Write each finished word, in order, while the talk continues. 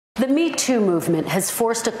The Me Too movement has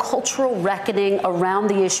forced a cultural reckoning around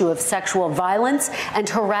the issue of sexual violence and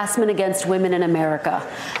harassment against women in America.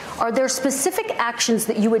 Are there specific actions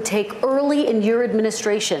that you would take early in your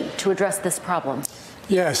administration to address this problem?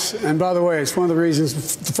 Yes, and by the way, it's one of the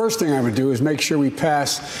reasons, the first thing I would do is make sure we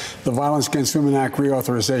pass the Violence Against Women Act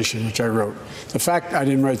reauthorization, which I wrote. The fact I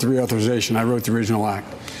didn't write the reauthorization, I wrote the original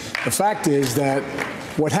act. The fact is that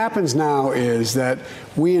what happens now is that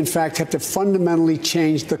we, in fact, have to fundamentally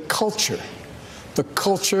change the culture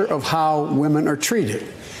of how women are treated.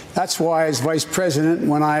 That's why, as vice president,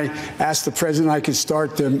 when I asked the president I could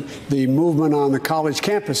start the movement on the college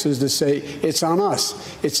campuses to say, it's on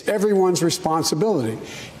us. It's everyone's responsibility.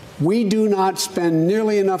 We do not spend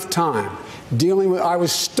nearly enough time dealing with. I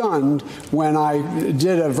was stunned when I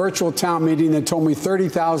did a virtual town meeting that told me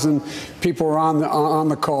 30,000 people were on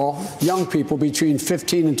the call, young people between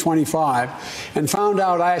 15 and 25, and found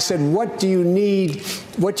out. I said, "What do you need?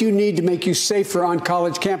 What do you need to make you safer on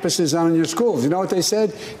college campuses and on your schools?" You know what they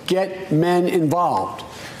said? Get men involved.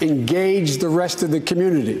 Engage the rest of the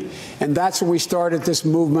community. And that's when we started this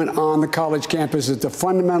movement on the college campuses to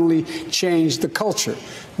fundamentally change the culture.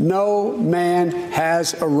 No man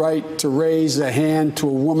has a right to raise a hand to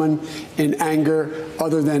a woman in anger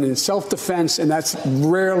other than in self-defense, and that's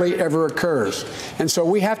rarely ever occurs. And so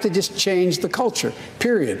we have to just change the culture,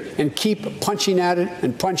 period, and keep punching at it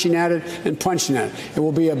and punching at it and punching at it. It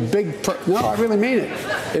will be a big, no, I really mean it.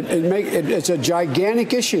 It's a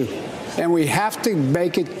gigantic issue. And we have to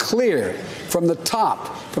make it clear from the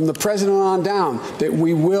top, from the president on down, that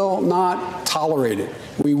we will not tolerate it.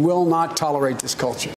 We will not tolerate this culture.